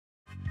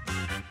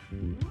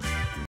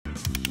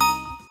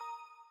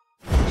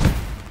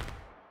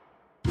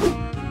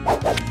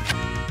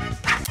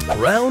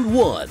Round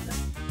 1.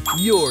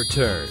 Your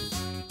turn.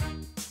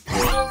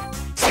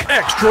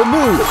 Extra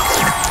move.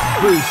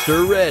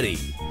 Booster ready.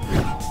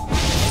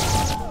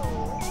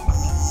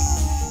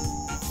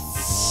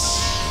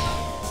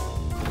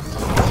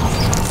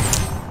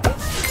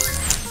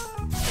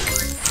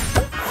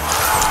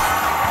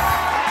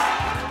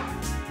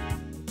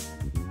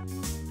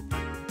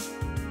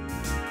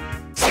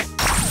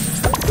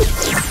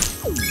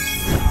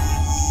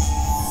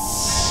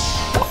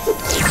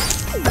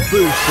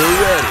 Booster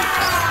ready.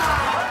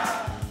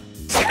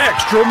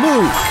 Extra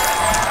move.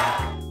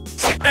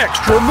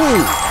 Extra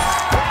move.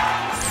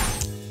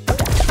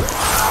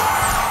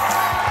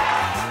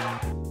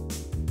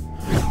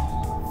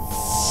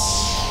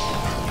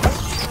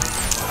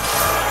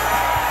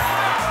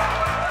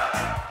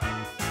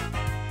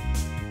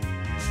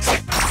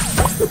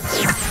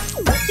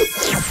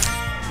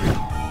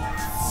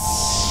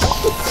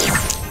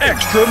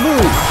 Extra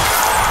move.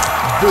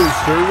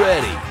 Booster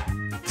ready.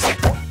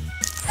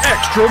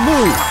 Extra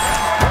move.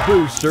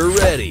 Booster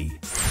ready.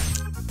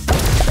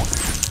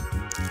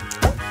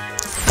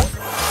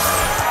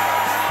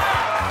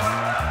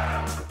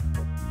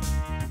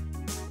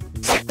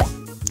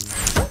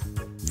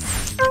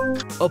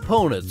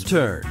 Opponent's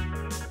turn.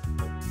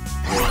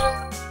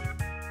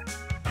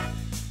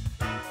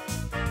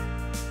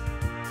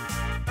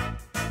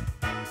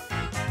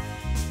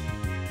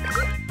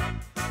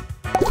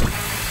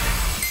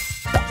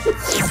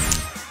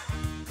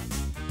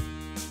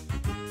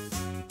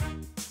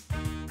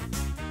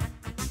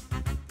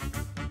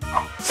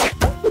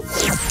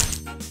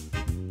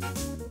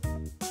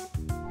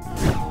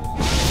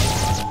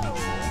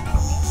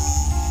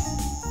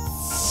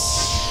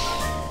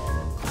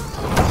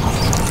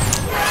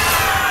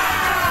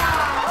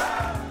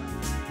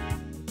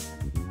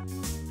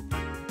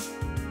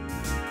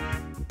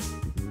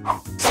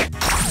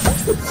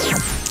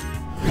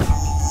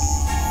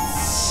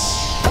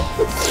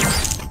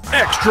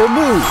 Extra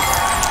move.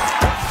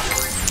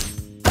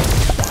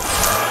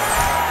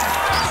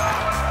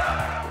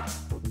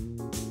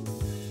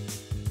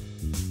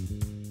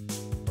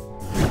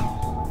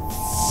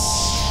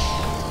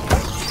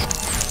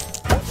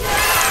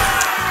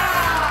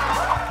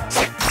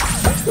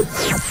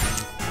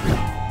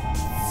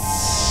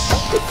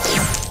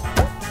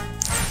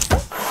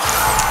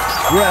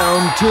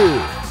 Round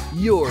 2.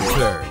 Your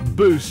turn.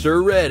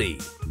 Booster ready.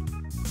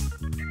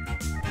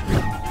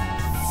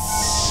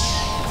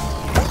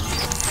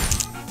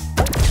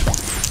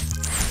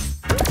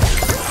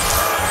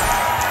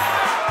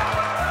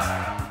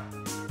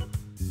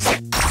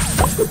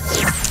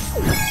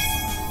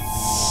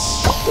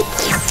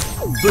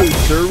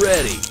 Booster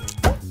ready.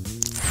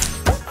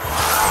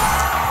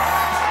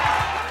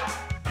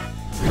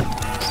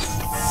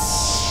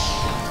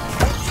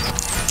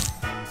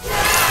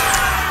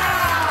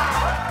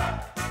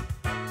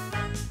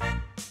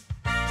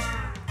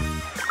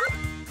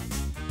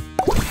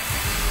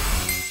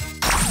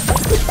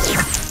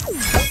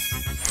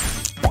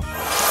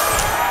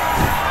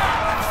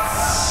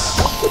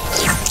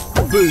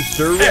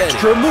 Booster ready.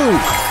 Extra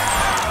move.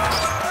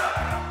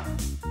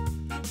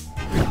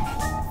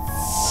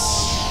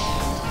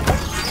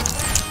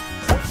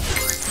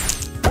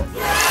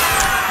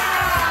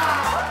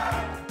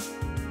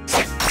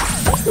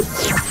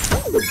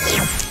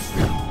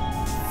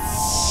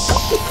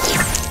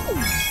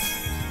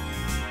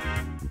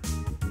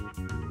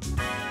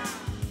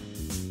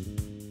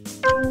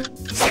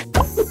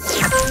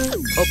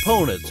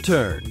 Opponent's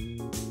turn.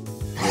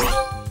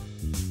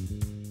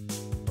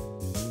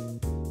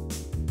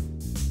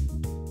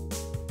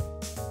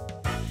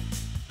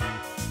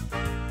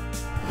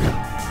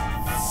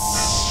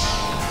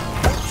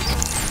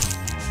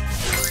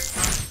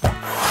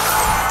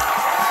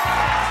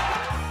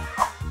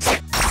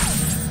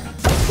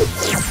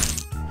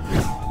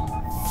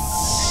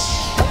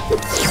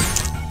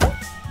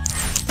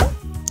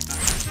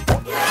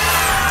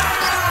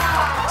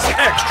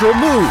 Extra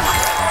move.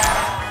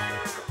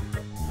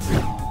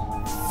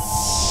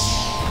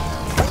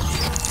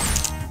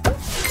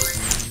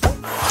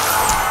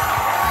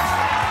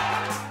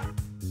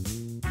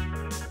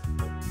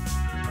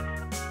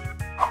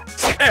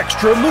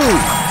 Extra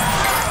move.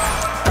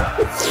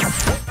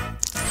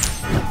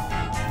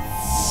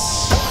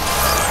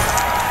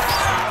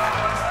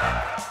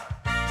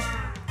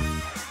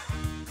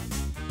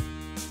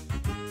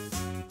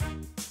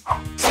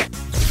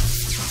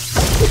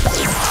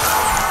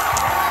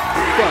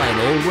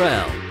 Final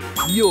round.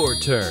 Your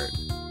turn.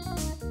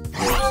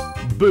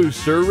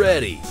 Booster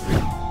ready.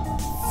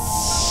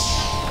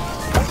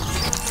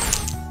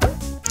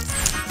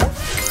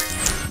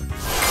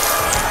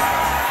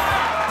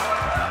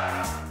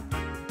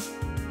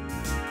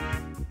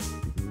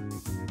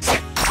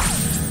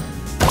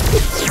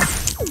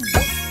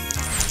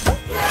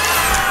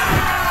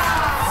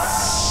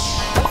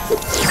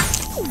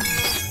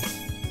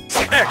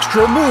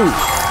 Extra move.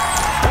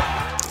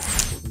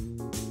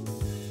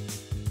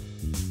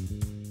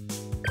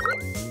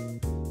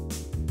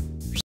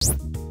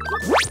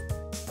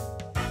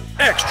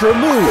 Extra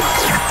move.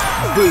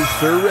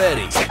 Booster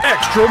ready.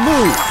 Extra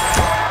move.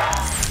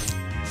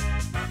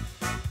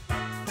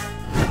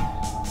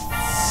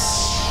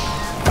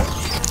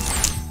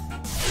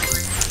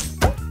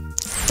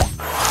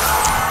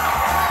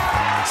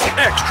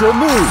 Extra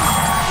move.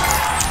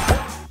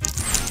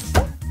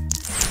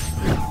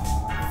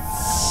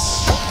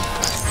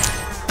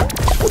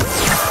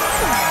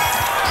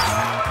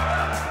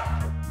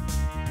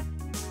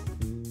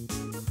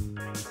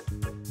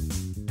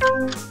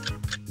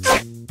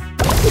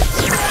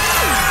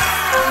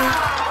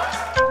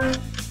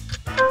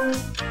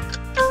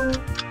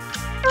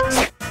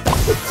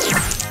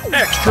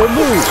 Extra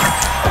move.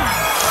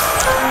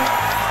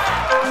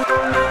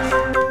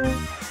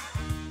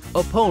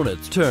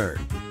 Opponent's turn.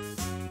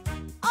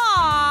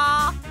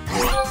 Aww.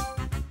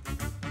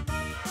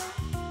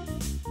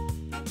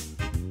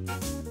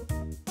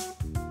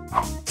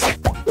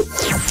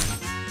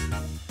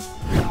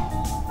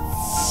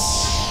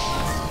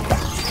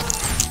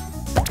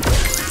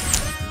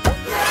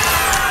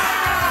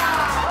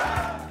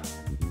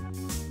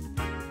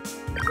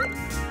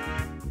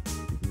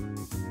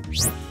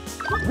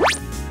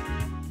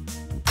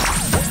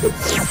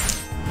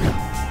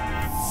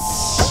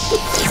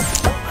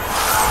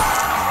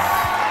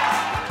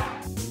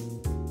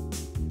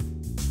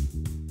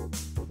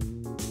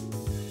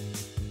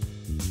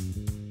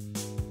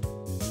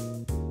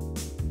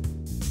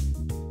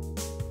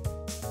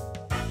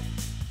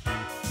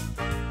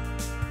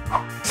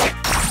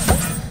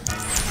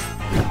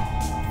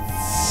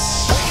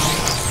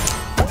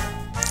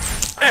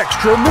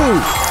 Extra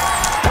move.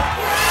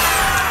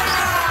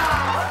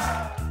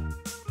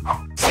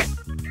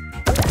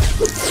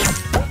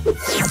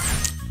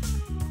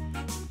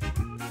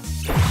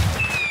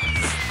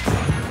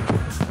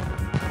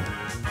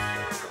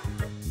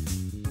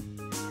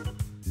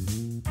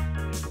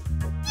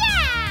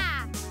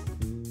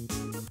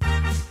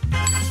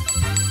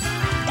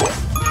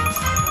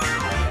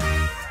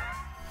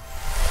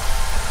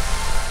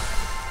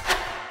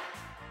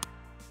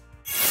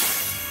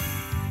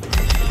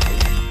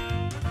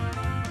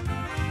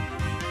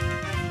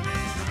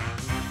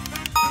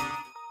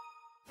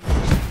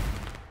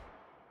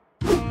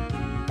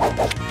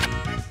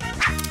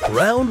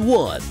 Round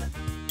 1.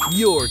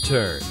 Your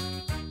turn.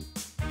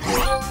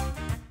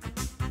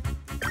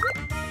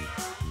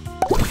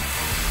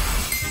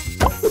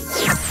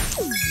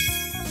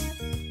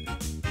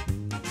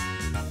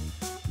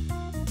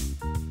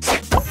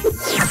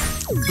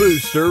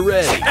 Booster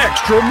ready.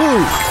 Extra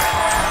move.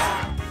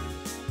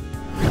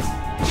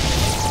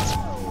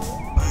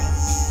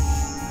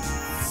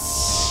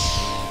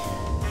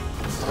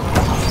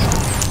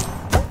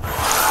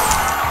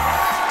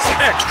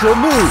 Extra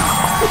move.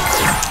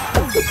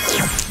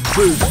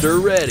 Booster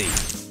ready.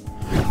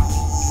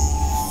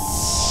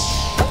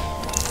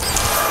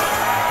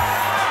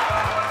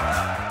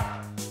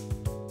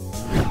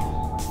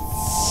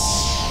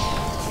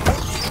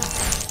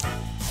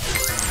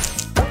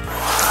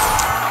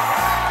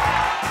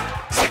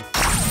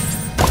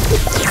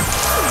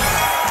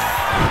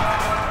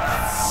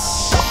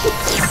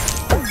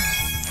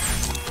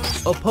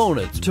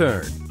 Opponent's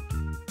turn.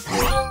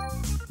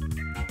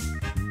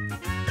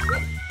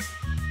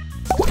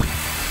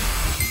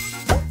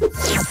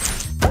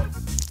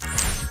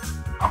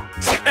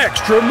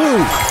 Extra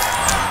move.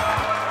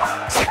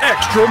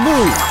 Extra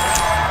move.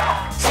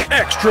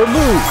 Extra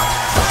move.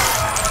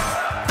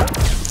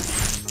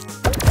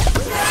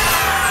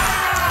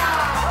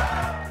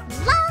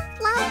 Love,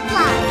 love,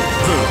 love.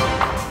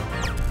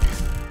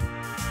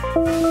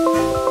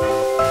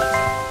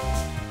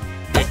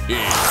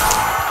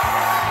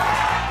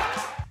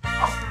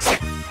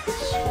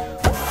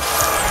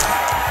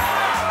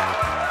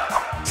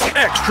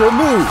 Extra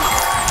move.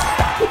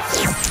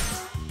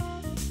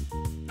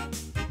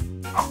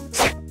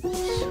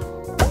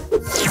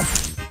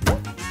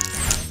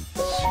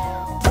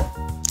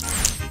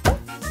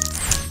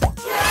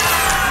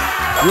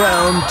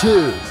 Round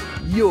 2.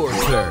 Your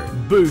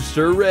turn.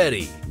 Booster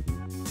ready.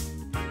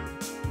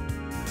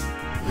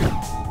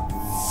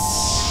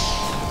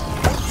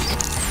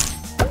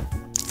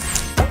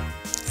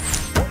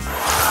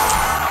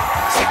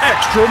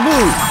 Extra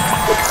move.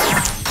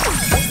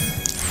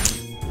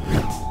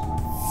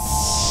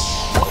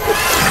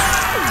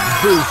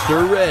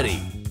 Booster ready.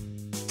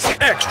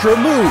 Extra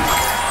move.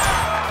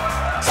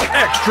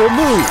 Extra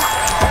move.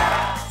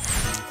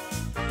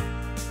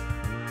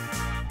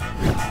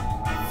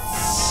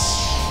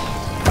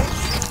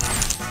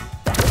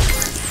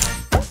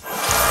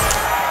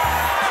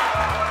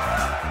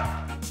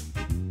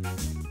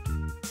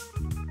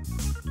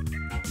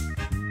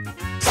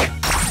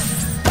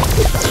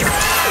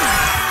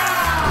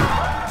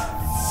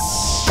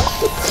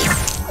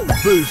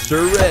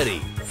 Booster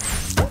ready.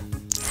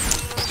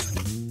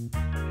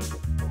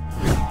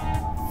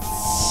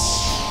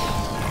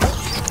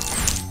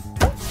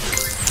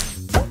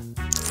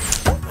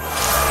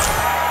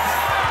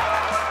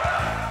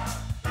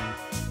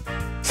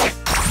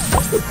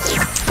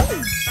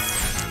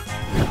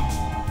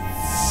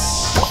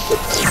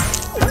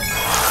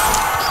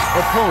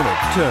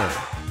 Opponent's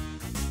turn.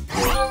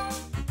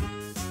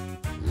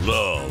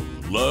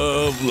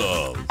 love,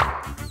 love.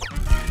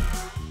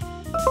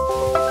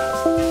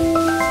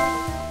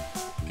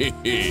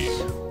 Hehe.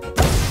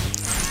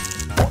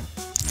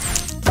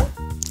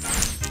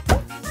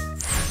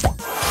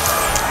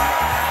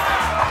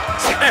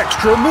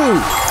 Extra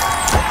move.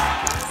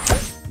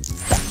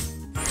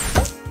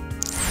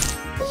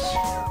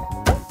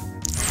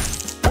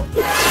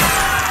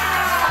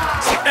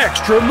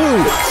 Extra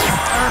move.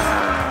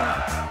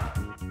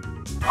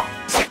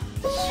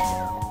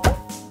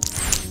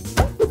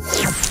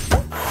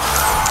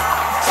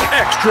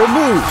 Extra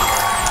move.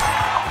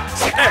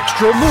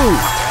 Extra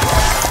move.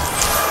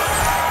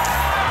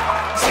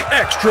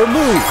 Extra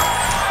move.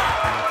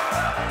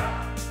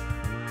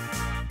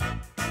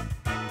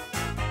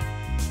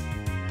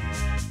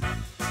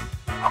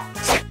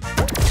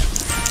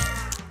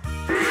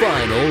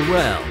 Final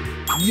round.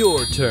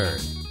 Your turn.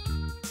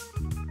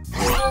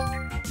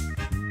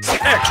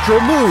 Extra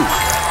move.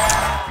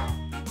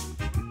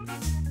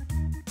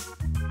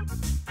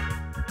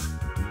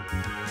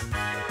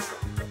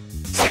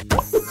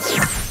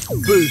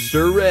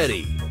 Booster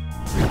ready.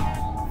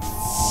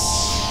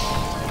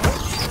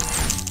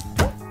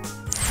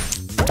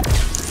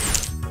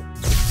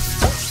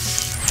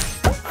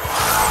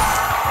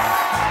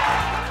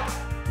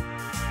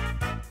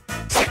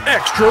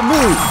 Extra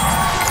move.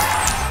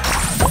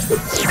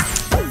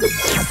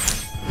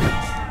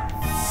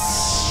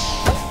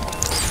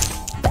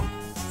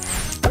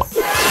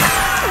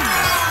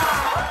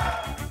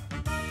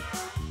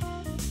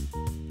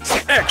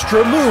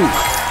 Extra move.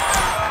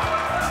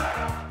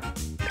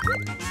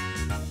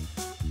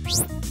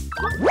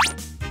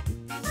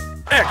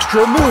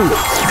 Extra move.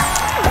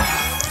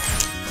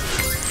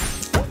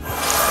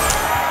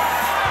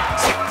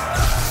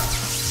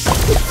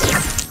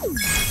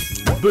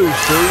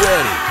 Booster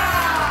ready.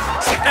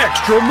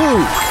 Extra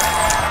move.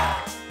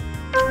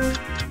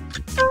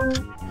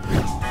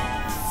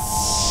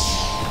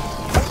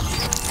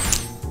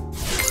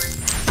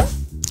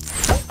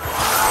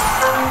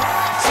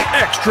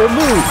 Extra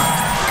move.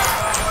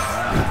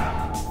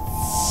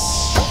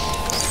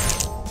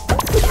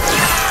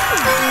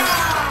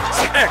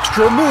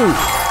 Extra move.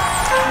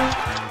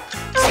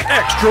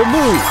 Extra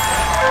move.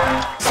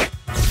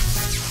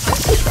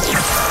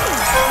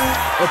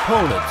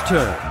 Opponent's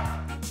turn.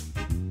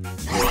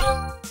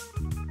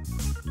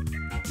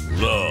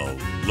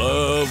 Love,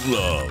 love,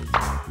 love.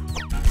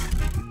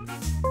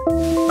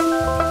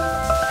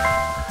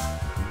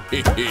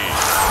 Hehe.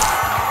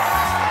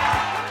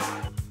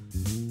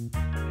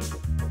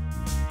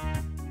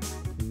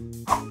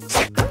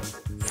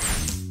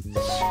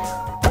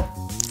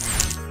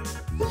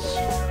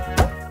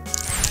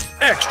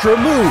 Extra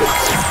move.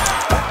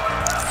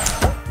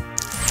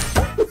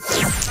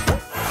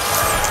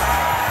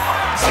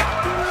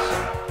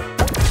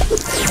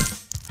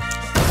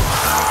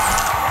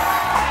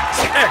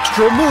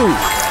 Extra move.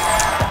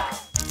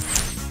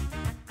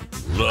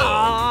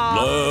 Love,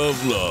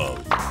 love, love.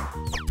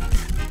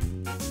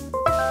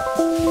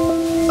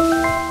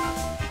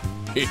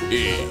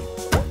 Hehe.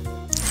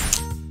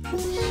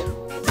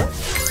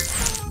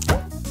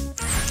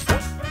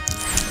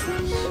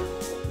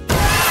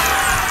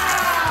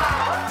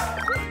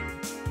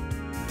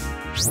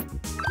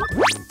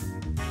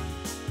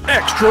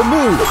 Extra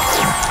move.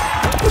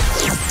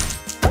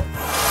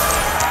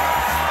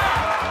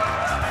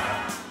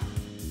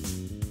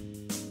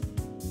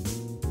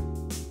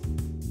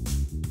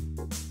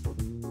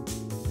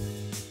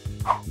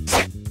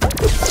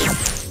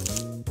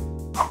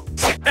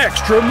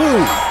 Extra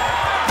move.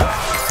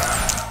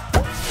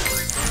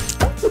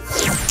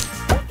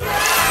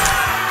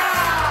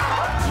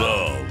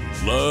 Love,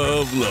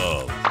 love,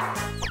 love.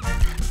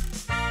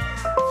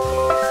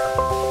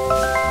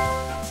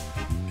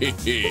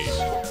 Hehe.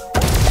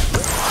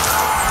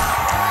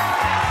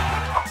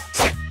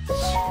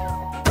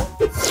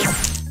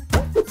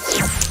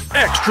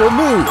 Extra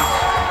move.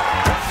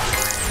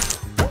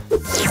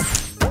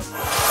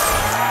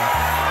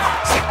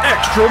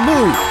 Extra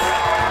move.